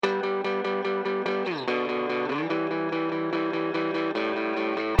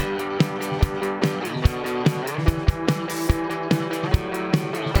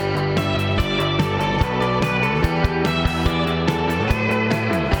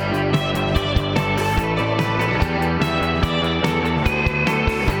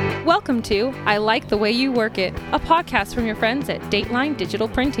Welcome to I Like the Way You Work It, a podcast from your friends at Dateline Digital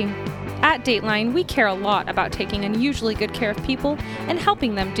Printing. At Dateline, we care a lot about taking unusually good care of people and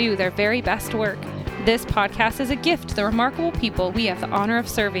helping them do their very best work. This podcast is a gift to the remarkable people we have the honor of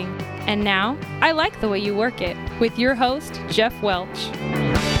serving. And now, I Like the Way You Work It, with your host, Jeff Welch.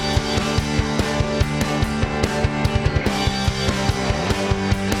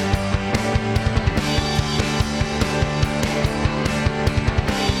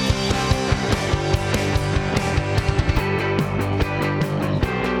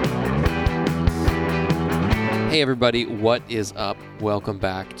 Hey everybody, what is up? Welcome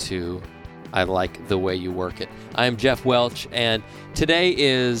back to I Like the Way You Work It. I'm Jeff Welch, and today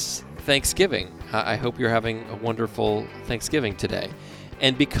is Thanksgiving. I hope you're having a wonderful Thanksgiving today.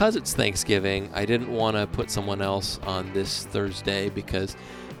 And because it's Thanksgiving, I didn't want to put someone else on this Thursday because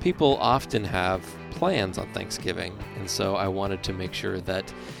people often have plans on Thanksgiving. And so I wanted to make sure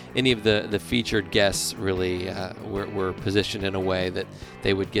that any of the featured guests really were positioned in a way that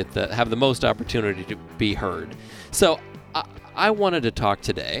they would have the most opportunity to be heard. So I wanted to talk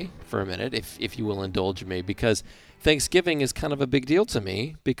today for a minute, if you will indulge me, because Thanksgiving is kind of a big deal to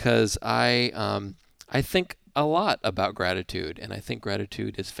me because I think a lot about gratitude, and I think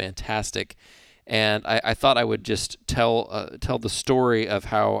gratitude is fantastic. And I thought I would just tell the story of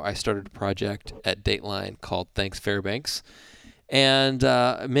how I started a project at Dateline called Thanks Fairbanks. And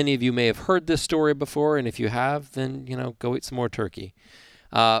many of you may have heard this story before, and if you have, then go eat some more turkey.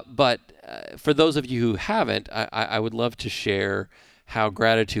 But for those of you who haven't, I would love to share how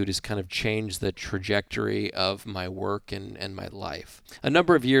gratitude has kind of changed the trajectory of my work and my life. A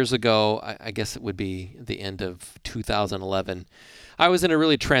number of years ago, I guess it would be the end of 2011, I was in a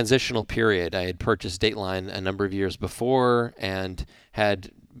really transitional period. I had purchased Dateline a number of years before and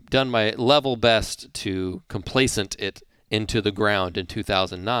had done my level best to complacent it into the ground in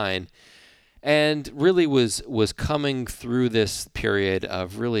 2009, and really was coming through this period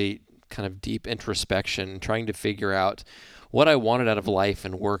of really kind of deep introspection, trying to figure out what I wanted out of life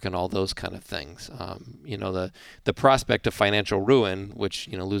and work and all those kind of things. The prospect of financial ruin, which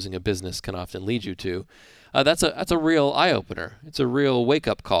losing a business can often lead you to, that's a real eye-opener. It's a real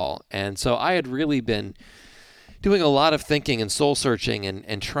wake-up call. And so I had really been doing a lot of thinking and soul-searching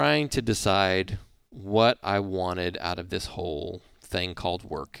and trying to decide what I wanted out of this whole thing called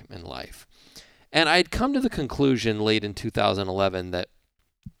work and life. And I'd come to the conclusion late in 2011 that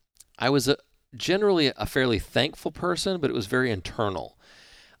I was generally a fairly thankful person, but it was very internal.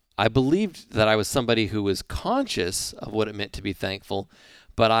 I believed that I was somebody who was conscious of what it meant to be thankful,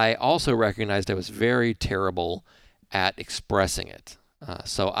 but I also recognized I was very terrible at expressing it.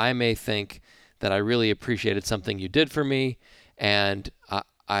 So I may think that I really appreciated something you did for me, and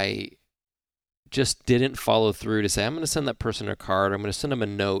I just didn't follow through to say, I'm going to send that person a card, or I'm going to send them a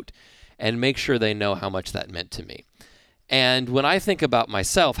note, and make sure they know how much that meant to me. And when I think about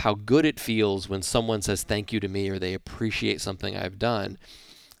myself, how good it feels when someone says thank you to me or they appreciate something I've done,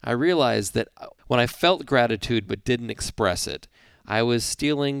 I realized that when I felt gratitude but didn't express it, I was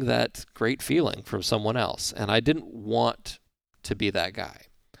stealing that great feeling from someone else, and I didn't want to be that guy.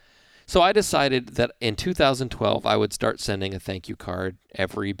 So I decided that in 2012, I would start sending a thank you card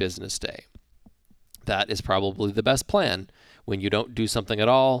every business day. That is probably the best plan. When you don't do something at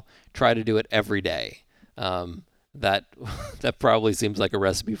all, try to do it every day. That probably seems like a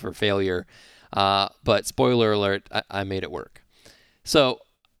recipe for failure. But spoiler alert, I made it work. So,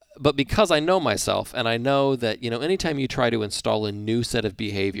 but because I know myself and I know that, anytime you try to install a new set of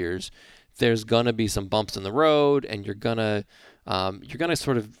behaviors, there's going to be some bumps in the road, and you're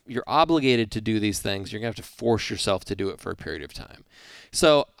obligated to do these things. You're going to have to force yourself to do it for a period of time.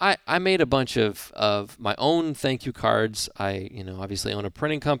 So I made a bunch of my own thank you cards. I, obviously own a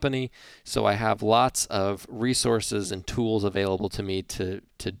printing company, so I have lots of resources and tools available to me to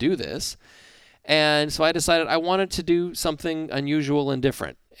do this. And so I decided I wanted to do something unusual and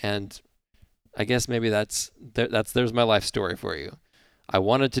different. And I guess maybe there's my life story for you. I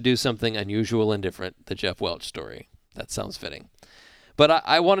wanted to do something unusual and different, the Jeff Welch story. That sounds fitting. But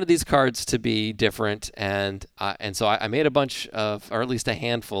I wanted these cards to be different, and so I made a bunch of, or at least a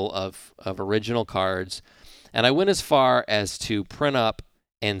handful of original cards, and I went as far as to print up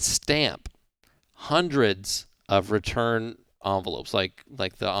and stamp hundreds of return envelopes, like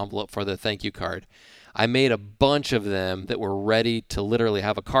the envelope for the thank you card. I made a bunch of them that were ready to literally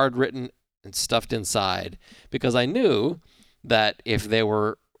have a card written and stuffed inside, because I knew that if there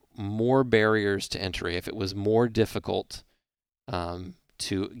were more barriers to entry, if it was more difficult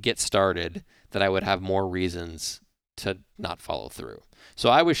to get started, that I would have more reasons to not follow through. So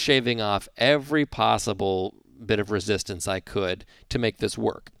I was shaving off every possible bit of resistance I could to make this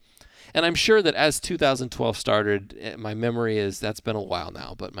work. And I'm sure that as 2012 started, my memory is, that's been a while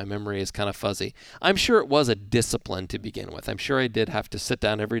now, but my memory is kind of fuzzy. I'm sure it was a discipline to begin with. I'm sure I did have to sit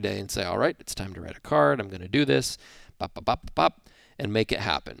down every day and say, all right, it's time to write a card. I'm going to do this, bop, bop, bop, bop, and make it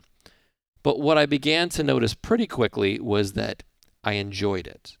happen. But what I began to notice pretty quickly was that I enjoyed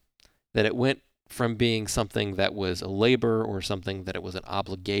it, that it went from being something that was a labor or something that it was an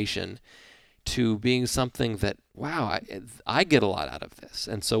obligation to being something that, wow, I get a lot out of this.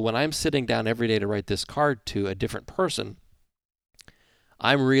 And so when I'm sitting down every day to write this card to a different person,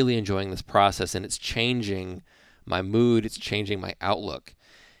 I'm really enjoying this process, and it's changing my mood, it's changing my outlook.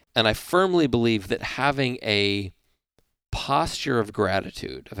 And I firmly believe that having a posture of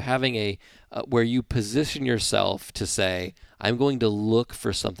gratitude, of having a where you position yourself to say, I'm going to look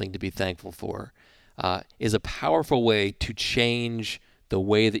for something to be thankful for, is a powerful way to change the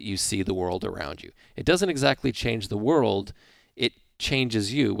way that you see the world around you. It doesn't exactly change the world, it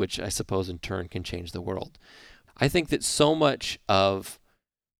changes you, which I suppose in turn can change the world. I think that so much of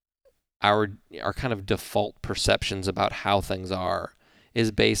our kind of default perceptions about how things are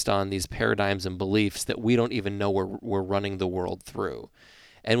is based on these paradigms and beliefs that we don't even know we're running the world through.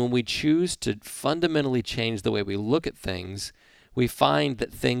 And when we choose to fundamentally change the way we look at things, we find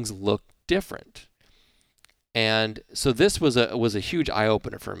that things look different. And so this was a huge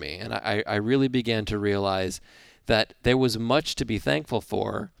eye-opener for me, and I really began to realize that there was much to be thankful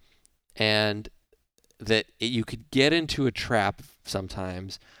for, and that you could get into a trap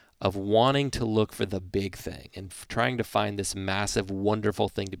sometimes of wanting to look for the big thing and trying to find this massive, wonderful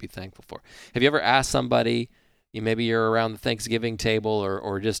thing to be thankful for. Have you ever asked somebody, maybe you're around the Thanksgiving table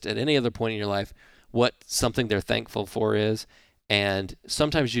or just at any other point in your life, what something they're thankful for is? And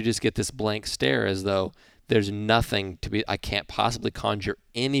sometimes you just get this blank stare as though there's nothing to be, I can't possibly conjure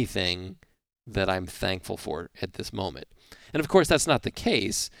anything that I'm thankful for at this moment. And of course, that's not the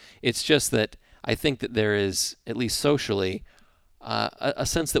case. It's just that I think that there is, at least socially, a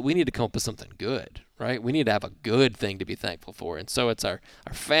sense that we need to come up with something good, right? We need to have a good thing to be thankful for. And so it's our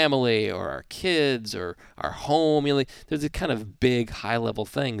family or our kids or our home. There's a kind of big, high-level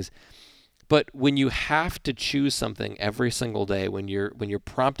things. But when you have to choose something every single day, when you're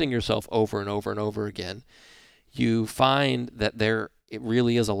prompting yourself over and over and over again, you find that it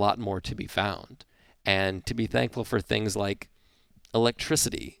really is a lot more to be found. And to be thankful for things like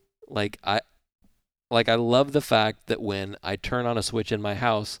electricity. I love the fact that when I turn on a switch in my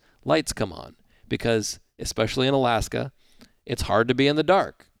house, lights come on. Because, especially in Alaska, it's hard to be in the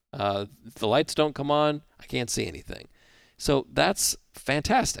dark. If the lights don't come on, I can't see anything. So that's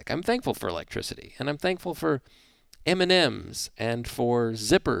fantastic. I'm thankful for electricity, and I'm thankful for M&Ms and for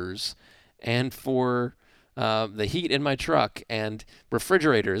zippers and for the heat in my truck and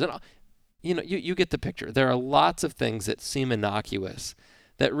refrigerators. And you get the picture. There are lots of things that seem innocuous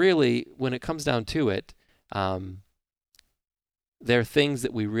that really, when it comes down to it, they're things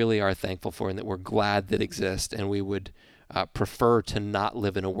that we really are thankful for and that we're glad that exist, and we would prefer to not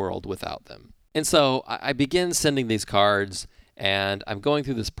live in a world without them. And so I begin sending these cards, and I'm going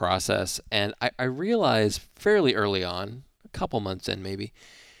through this process, and I realize fairly early on, a couple months in maybe,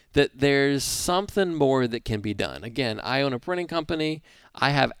 that there's something more that can be done. Again, I own a printing company. I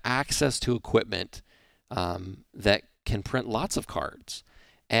have access to equipment that can print lots of cards.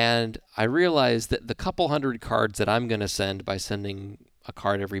 And I realized that the couple hundred cards that I'm going to send by sending a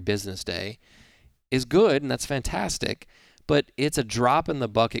card every business day is good, and that's fantastic. But it's a drop in the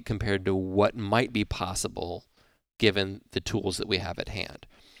bucket compared to what might be possible given the tools that we have at hand.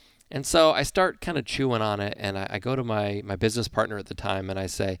 And so I start kind of chewing on it, and I go to my business partner at the time, and I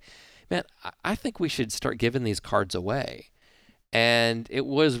say, man, I think we should start giving these cards away. And it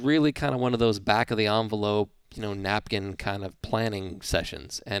was really kind of one of those back of the envelope, napkin kind of planning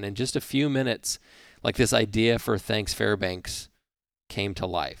sessions. And in just a few minutes, this idea for Thanks Fairbanks came to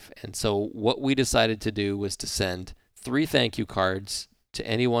life. And so what we decided to do was to send 3 thank you cards to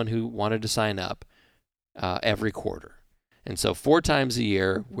anyone who wanted to sign up every quarter. And so 4 times a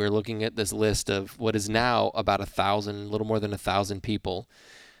year, we're looking at this list of what is now about 1,000, a little more than 1,000 people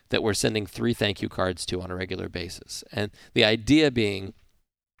that we're sending 3 thank you cards to on a regular basis. And the idea being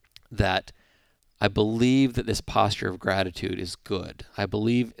that I believe that this posture of gratitude is good. I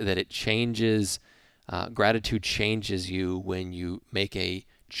believe that it changes, gratitude changes you when you make a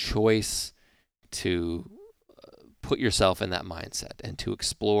choice to put yourself in that mindset and to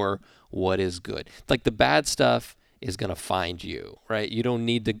explore what is good. Like the bad stuff is going to find you, right? You don't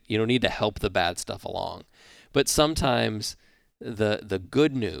need to help the bad stuff along. But sometimes the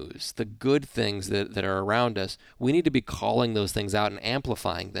good news, the good things that are around us, we need to be calling those things out and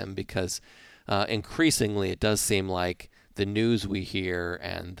amplifying them, because increasingly it does seem like the news we hear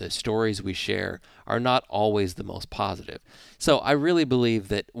and the stories we share are not always the most positive. So I really believe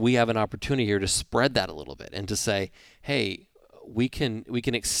that we have an opportunity here to spread that a little bit and to say, hey, we can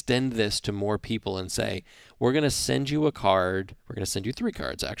extend this to more people and say, we're going to send you a card. We're going to send you 3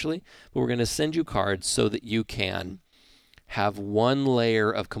 cards, actually, but we're going to send you cards so that you can have one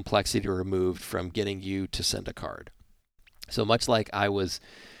layer of complexity removed from getting you to send a card. So much like I was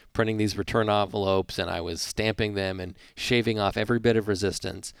printing these return envelopes and I was stamping them and shaving off every bit of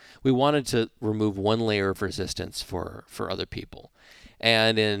resistance, we wanted to remove one layer of resistance for other people.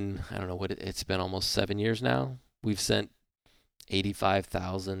 And in, I don't know what it's been, almost 7 years now, we've sent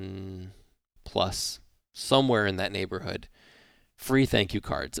 85,000 plus, somewhere in that neighborhood, free thank you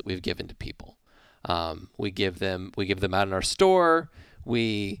cards that we've given to people. We give them out in our store.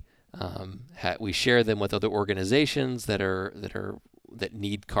 We share them with other organizations that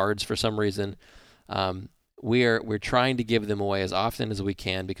need cards for some reason. We're trying to give them away as often as we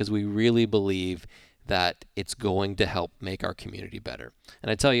can because we really believe that it's going to help make our community better. And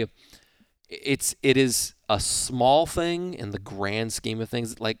I tell you, it is a small thing in the grand scheme of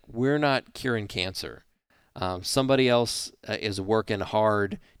things. Like, we're not curing cancer. Somebody else is working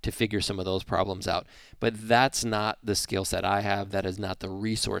hard to figure some of those problems out. But that's not the skill set I have. That is not the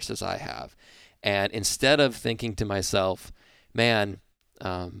resources I have. And instead of thinking to myself, man,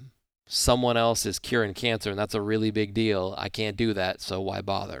 someone else is curing cancer and that's a really big deal, I can't do that, so why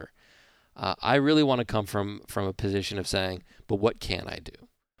bother? I really want to come from a position of saying, but what can I do?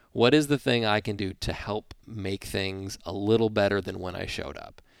 What is the thing I can do to help make things a little better than when I showed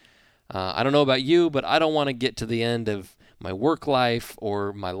up? I don't know about you, but I don't want to get to the end of my work life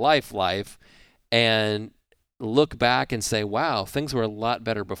or my life and look back and say, wow, things were a lot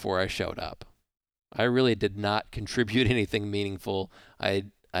better before I showed up. I really did not contribute anything meaningful. I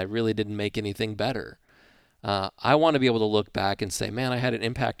really didn't make anything better. I want to be able to look back and say, man, I had an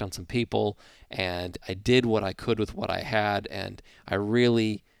impact on some people and I did what I could with what I had, and I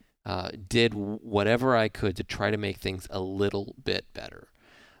really did whatever I could to try to make things a little bit better.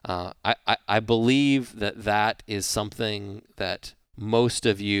 I believe that is something that most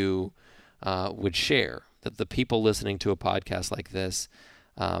of you would share, that the people listening to a podcast like this,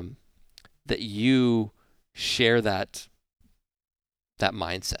 that you share that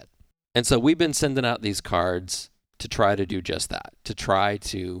mindset. And so we've been sending out these cards to try to do just that, to try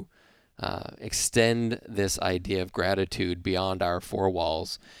to extend this idea of gratitude beyond our 4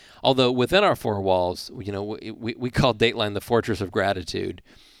 walls. Although within our 4 walls, we call Dateline the Fortress of Gratitude,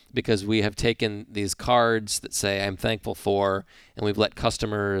 because we have taken these cards that say I'm thankful for, and we've let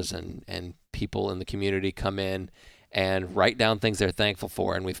customers and people in the community come in and write down things they're thankful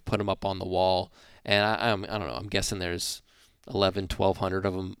for, and we've put them up on the wall. And I don't know, I'm guessing there's 1,200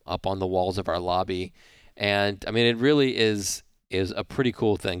 of them up on the walls of our lobby. And I mean, it really is a pretty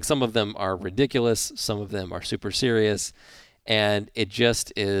cool thing. Some of them are ridiculous, some of them are super serious, and it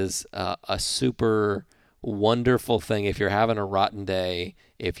just is a super wonderful thing. If you're having a rotten day,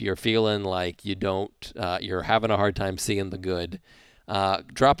 if you're feeling like you're having a hard time seeing the good,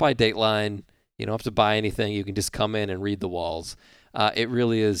 drop by Dateline. You don't have to buy anything. You can just come in and read the walls. It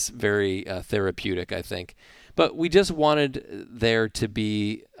really is very therapeutic, I think. But we just wanted there to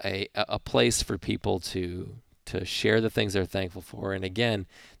be a place for people to share the things they're thankful for. And again,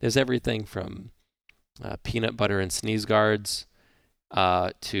 there's everything from peanut butter and sneeze guards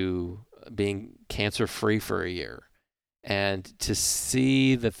to being cancer-free for a year. And to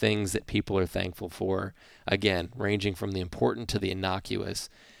see the things that people are thankful for, again, ranging from the important to the innocuous,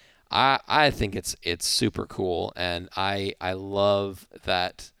 I think it's super cool, and I love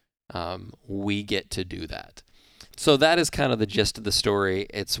that we get to do that. So that is kind of the gist of the story.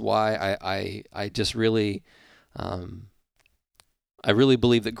 It's why I just really I really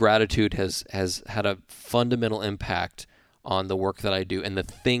believe that gratitude has had a fundamental impact on the work that I do and the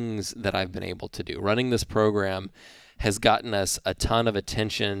things that I've been able to do. Running this program has gotten us a ton of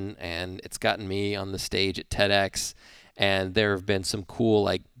attention, and it's gotten me on the stage at TEDx, and there have been some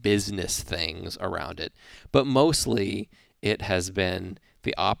cool business things around it. But mostly it has been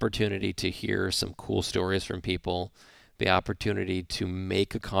the opportunity to hear some cool stories from people, the opportunity to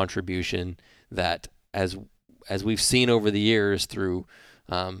make a contribution that, as we've seen over the years through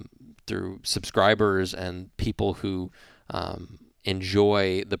subscribers and people who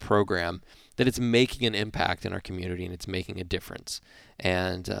enjoy the program, that it's making an impact in our community and it's making a difference.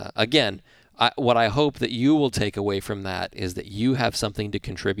 And again, what I hope that you will take away from that is that you have something to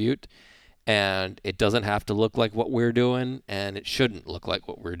contribute, and it doesn't have to look like what we're doing, and it shouldn't look like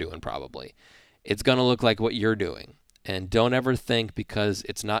what we're doing probably. It's going to look like what you're doing. And don't ever think because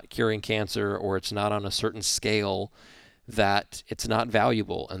it's not curing cancer or it's not on a certain scale that it's not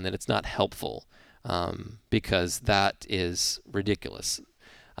valuable and that it's not helpful, because that is ridiculous.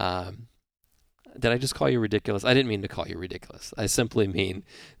 Did I just call you ridiculous? I didn't mean to call you ridiculous. I simply mean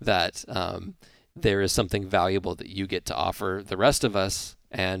that there is something valuable that you get to offer the rest of us,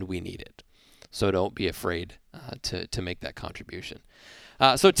 and we need it. So don't be afraid to make that contribution.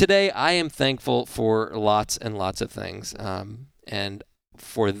 So today I am thankful for lots and lots of things, and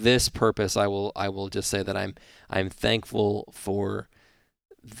for this purpose, I will just say that I'm thankful for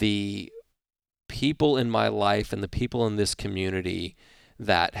the people in my life and the people in this community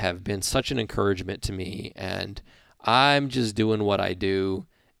that have been such an encouragement to me. And I'm just doing what I do,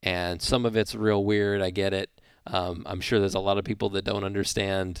 and some of it's real weird. I get it. I'm sure there's a lot of people that don't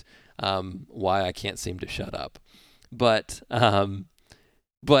understand why I can't seem to shut up. But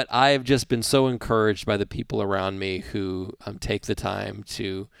I've just been so encouraged by the people around me who take the time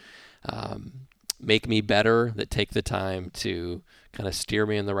to make me better, that take the time to kind of steer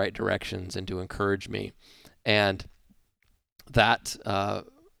me in the right directions and to encourage me. And that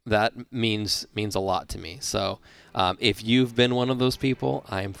means a lot to me. So if you've been one of those people,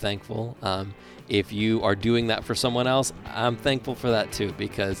 I am thankful. If you are doing that for someone else, I'm thankful for that too,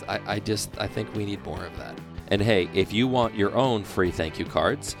 because I think we need more of that. And hey, if you want your own free thank you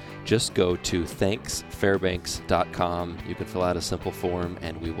cards, just go to thanksfairbanks.com. You can fill out a simple form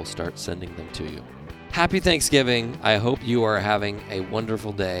and we will start sending them to you. Happy Thanksgiving. I hope you are having a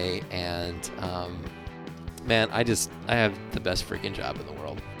wonderful day. And man, I have the best freaking job in the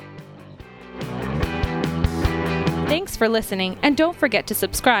world. Thanks for listening, and don't forget to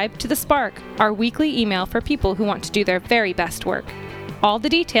subscribe to The Spark, our weekly email for people who want to do their very best work. All the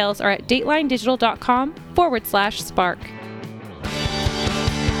details are at datelinedigital.com/spark.